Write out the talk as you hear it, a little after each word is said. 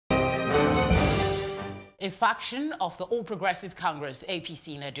A faction of the All Progressive Congress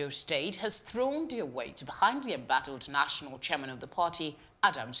APC in Edo State has thrown their weight behind the embattled national chairman of the party,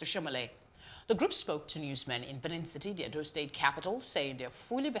 Adams Oshiomole. The group spoke to newsmen in Benin City, the Edo State capital, saying they are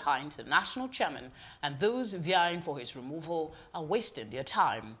fully behind the national chairman and those vying for his removal are wasting their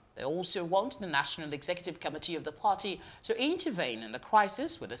time. They also want the National Executive Committee of the party to intervene in the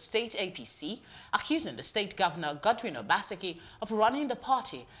crisis with the state APC, accusing the state governor, Edo APC, of running the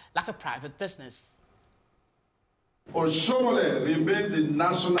party like a private business. Oshiomole remains the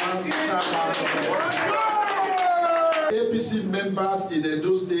national chairman. APC members in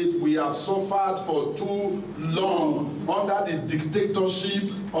Edo State, we have suffered for too long under the dictatorship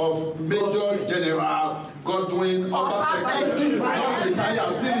of Major General Godwin Obaseki, not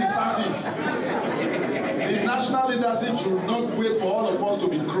retired, still in service. The national leadership should not wait for all of us to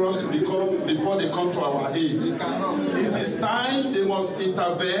be crushed before they come to our aid. It is time they must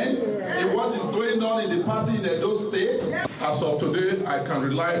intervene in what is going on in the party in Edo State. As of today, I can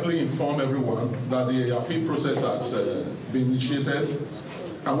reliably inform everyone that the appeal process has been initiated,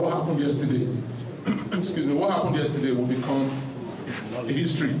 and what happened yesterday, what happened yesterday will become a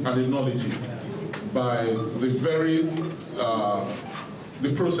history and a nullity by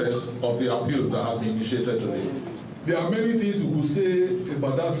the process of the appeal that has been initiated today. There are many things we could say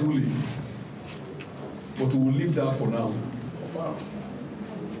about that ruling, but we will leave that for now.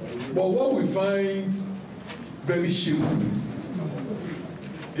 But what we find very shameful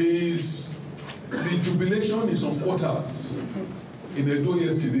is the jubilation in some quarters in Edo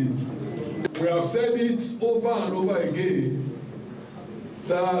yesterday. We have said it over and over again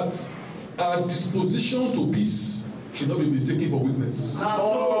that our disposition to peace should not be mistaken for weakness.